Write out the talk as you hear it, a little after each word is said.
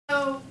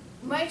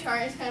my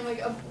chart is kind of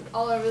like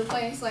all over the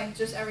place, like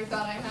just every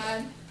thought I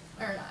had,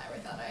 or not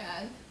every thought I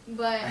had,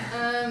 but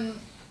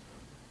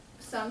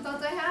some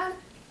thoughts I had.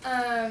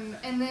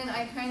 And then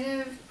I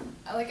kind of,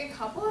 like a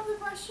couple of the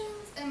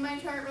questions in my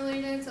chart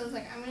related, so I was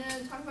like, I'm going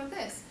to talk about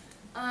this.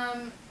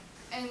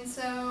 And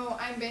so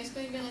I'm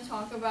basically going to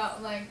talk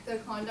about like the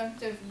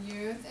conduct of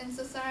youth in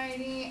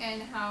society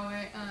and how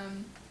it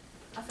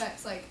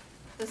affects like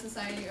the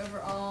society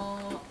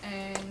overall,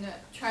 and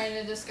try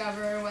to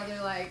discover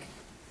whether like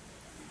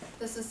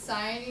the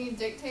society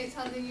dictates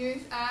how the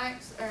youth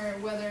acts, or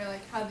whether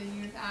like how the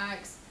youth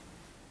acts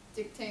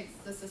dictates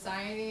the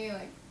society,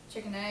 like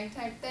chicken egg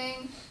type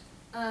thing.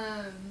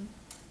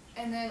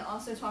 And then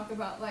also talk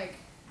about like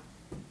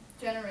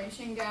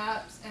generation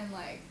gaps and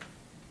like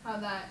how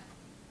that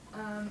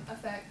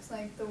affects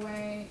like the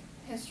way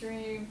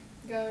history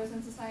goes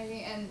in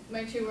society. And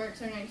my two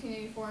works are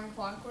 1984 and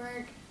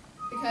Clockwork,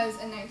 because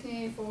in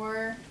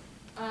 1984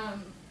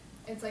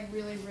 it's like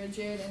really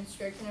rigid and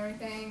strict and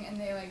everything, and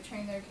they like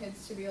train their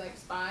kids to be like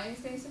spies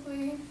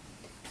basically.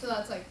 So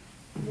that's like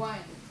one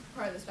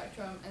part of the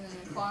spectrum. And then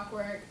in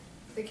Clockwork,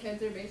 the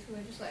kids are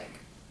basically just like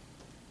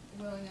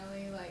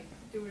willy-nilly like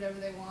do whatever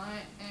they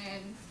want,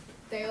 and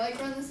they like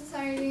run the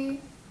society.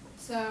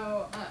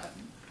 So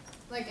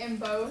like in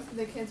both,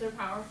 the kids are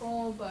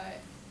powerful, but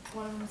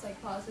one of them's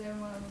like positive and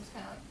one of them's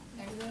kind of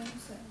like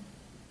negative. So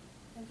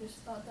I just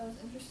thought that was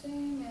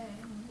interesting,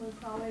 and would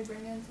probably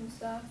bring in some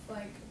stuff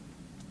like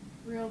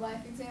real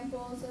life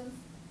examples of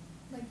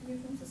like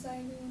youth in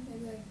society,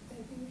 maybe like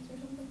therapies or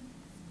something.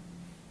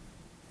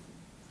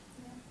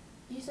 Yeah.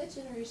 You said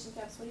generation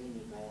gaps. What do you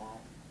mean by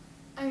that?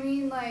 I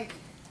mean like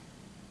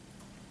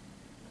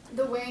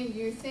the way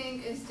you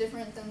think is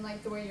different than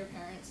like the way your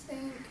parents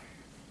think.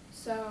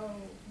 So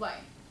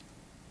like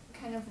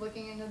kind of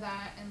looking into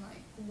that, and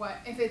like what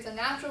if it's a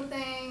natural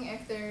thing,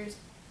 if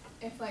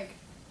like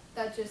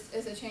that just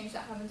is a change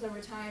that happens over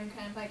time,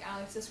 kind of like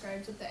Alex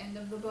describes at the end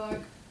of the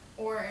book,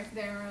 or if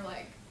there are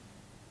like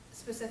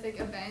specific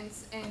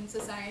events in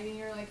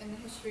society or like in the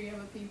history of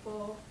a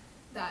people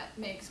that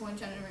makes one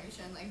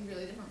generation like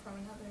really different from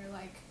another.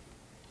 Like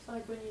so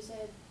like when you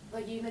said,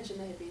 like you mentioned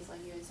the hippies, like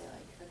you would say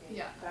like, okay,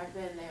 yeah, back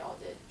then they all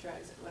did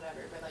drugs and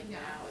whatever, but like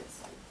yeah, now it's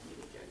like you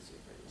do drugs, you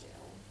go to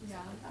jail.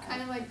 Yeah, like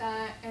kind of like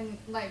that. And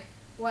like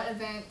what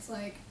events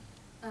like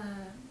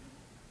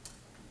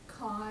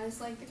cause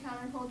like the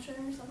counterculture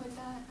or stuff like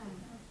that. I don't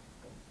know.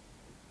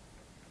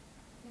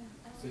 Yeah.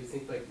 So you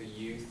think like the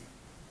youth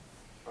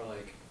are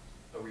like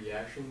a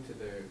reaction to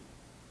the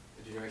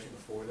generation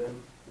before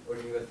them, or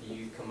do you think that the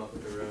youth come up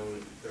with their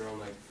own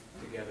like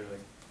together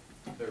like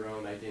their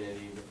own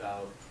identity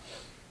without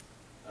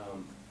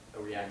a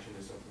reaction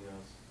to something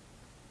else?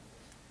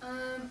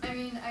 I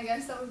mean, I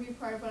guess that would be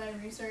part of what I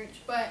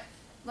researched, but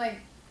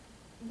like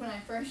when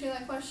I first hear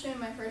that question,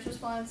 my first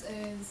response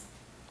is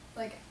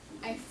like,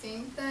 I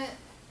think that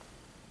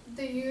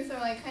the youth are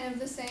like kind of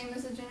the same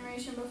as the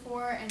generation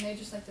before, and they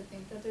just like to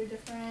think that they're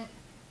different,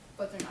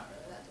 but they're not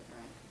really that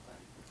different. But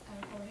I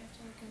would probably have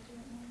to look into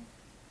it more.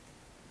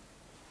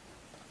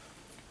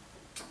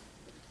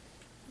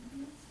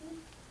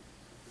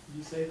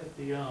 You say that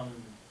the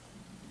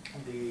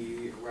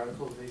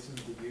radicalization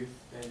of the youth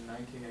in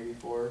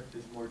 1984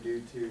 is more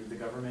due to the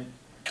government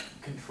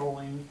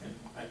controlling and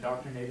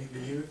indoctrinating the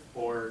youth,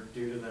 or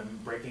due to them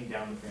breaking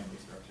down the family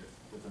structure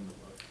within the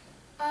book?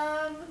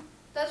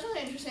 That's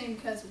really interesting,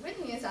 because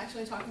Whitney is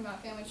actually talking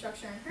about family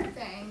structure in her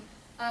thing.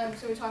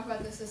 So we talked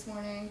about this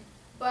morning.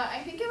 But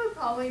I think it would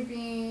probably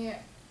be,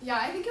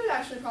 I think it would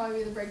actually probably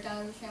be the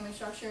breakdown of the family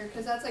structure,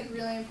 because that's like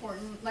really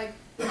important. Like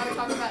how we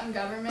talk about in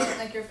government,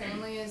 like your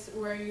family is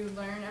where you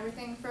learn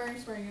everything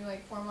first, where you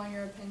like form all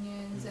your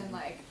opinions and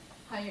like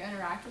how you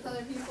interact with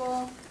other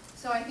people.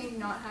 So I think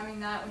not having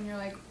that when you're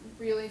like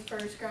really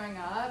first growing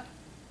up,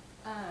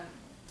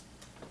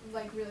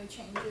 like really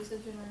changes the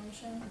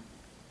generation.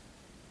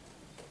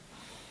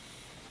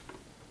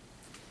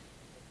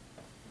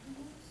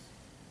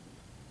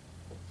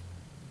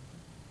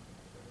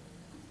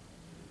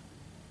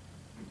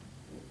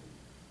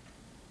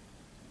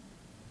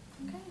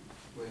 Okay.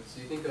 Wait, so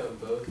you think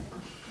both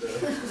the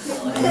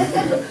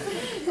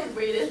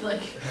waited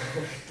like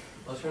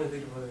I was trying to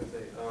think of what I was going to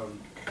say.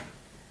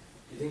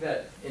 You think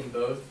that in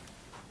both,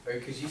 or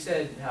because you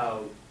said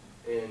how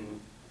in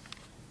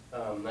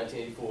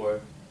 1984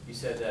 you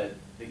said that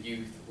the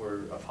youth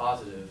were a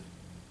positive.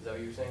 Is that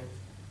what you were saying?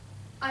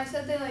 I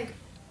said they like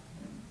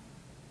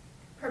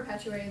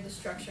perpetuated the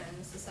structure in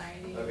the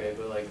society. Okay,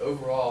 but like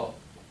overall,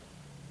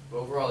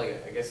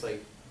 like I guess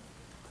like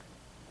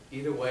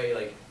either way,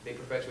 like they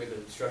perpetuate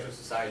the structure of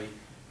society,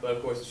 but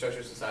of course the structure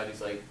of society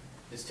is like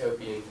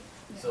dystopian.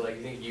 Yeah. So like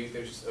you think youth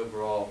are just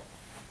overall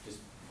just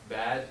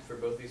bad for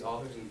both these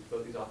authors and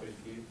both these authors'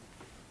 view?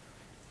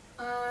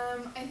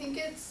 I think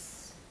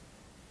it's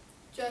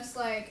just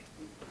like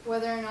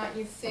whether or not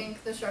you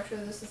think the structure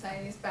of the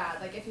society is bad.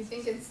 Like if you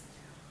think it's,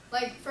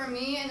 like for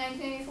me in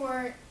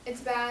 1984,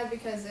 it's bad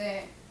because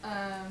it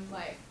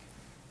like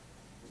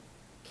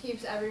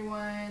keeps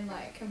everyone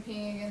like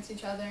competing against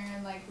each other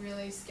and like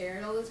really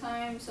scared all the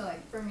time. So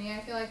like for me, I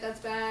feel like that's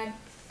bad.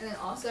 And then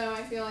also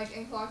I feel like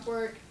in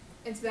clockwork,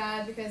 it's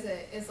bad because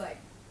it is like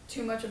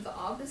too much of the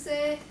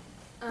opposite.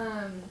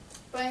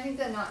 But I think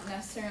that not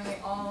necessarily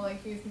all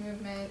like youth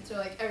movements or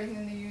like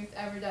everything the youth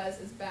ever does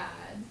is bad.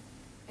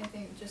 I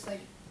think just like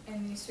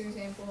in these two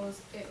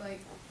examples, it like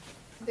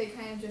they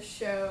kind of just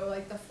show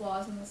like the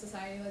flaws in the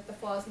society, like the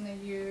flaws in the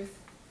youth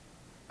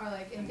are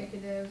like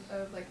indicative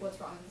of like what's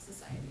wrong in the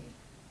society.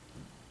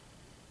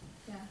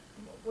 Yeah,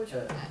 which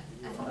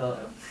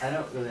I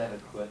don't really have a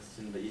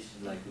question, but you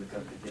should like look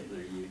up the Hitler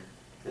Youth,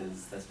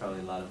 because that's probably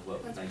a lot of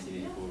what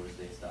 1984 was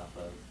based off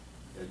of.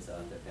 It's their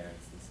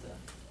parents and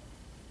stuff.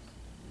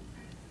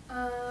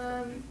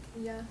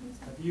 Yeah.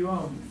 Have you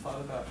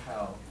thought about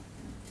how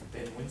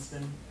in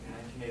Winston in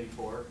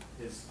 1984,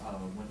 his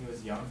when he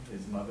was young,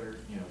 his mother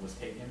was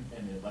taken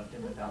and it left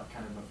him without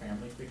kind of a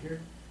family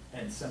figure,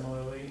 and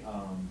similarly,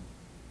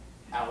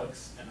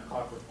 Alex and the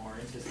Clockwork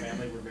Orange, his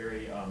family were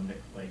very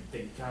like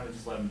they kind of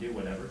just let him do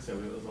whatever, so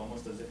it was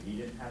almost as if he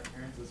didn't have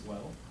parents as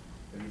well.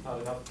 Have you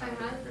thought about the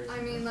comparison? I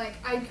mean, like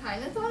I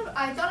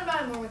thought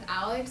about it more with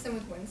Alex than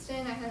with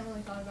Winston. I hadn't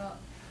really thought about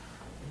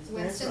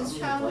Winston's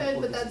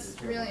childhood, but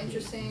that's really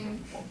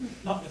interesting.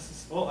 Not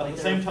necessarily. Well, at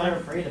the same time,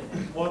 afraid of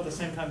him. Well, at the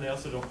same time, they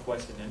also don't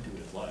question into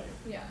his life.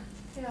 Yeah.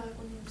 Yeah, like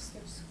when he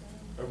skips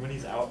school. Or when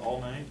he's out all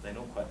night, they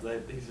don't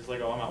question. He's just like,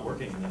 oh, I'm out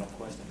working, and they don't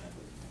question that.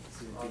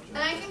 And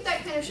I think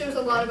that kind of shows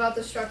a lot about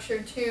the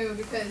structure too,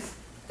 because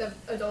the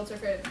adults are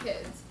afraid of the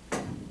kids,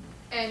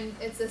 and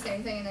it's the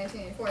same thing in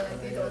 1984.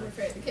 Like the adults are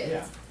afraid of the kids.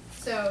 Yeah.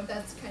 So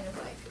that's kind of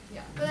like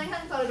But I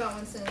hadn't thought about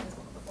Winston and his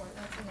mom before.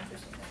 That's an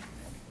interesting thing.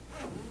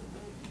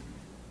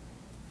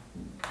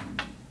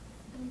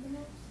 Anything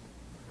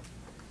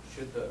else?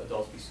 Should the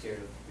adults be scared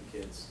of the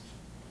kids?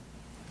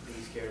 Should they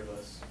be scared of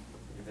us?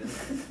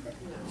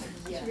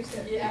 Yeah. Should we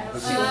say- Yeah. Uh,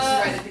 She looks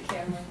right at the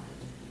camera.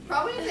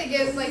 Probably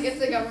if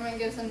the government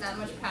gives them that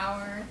much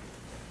power,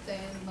 then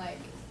like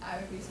I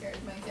would be scared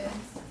of my kids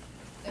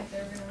if they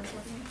were gonna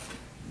report me.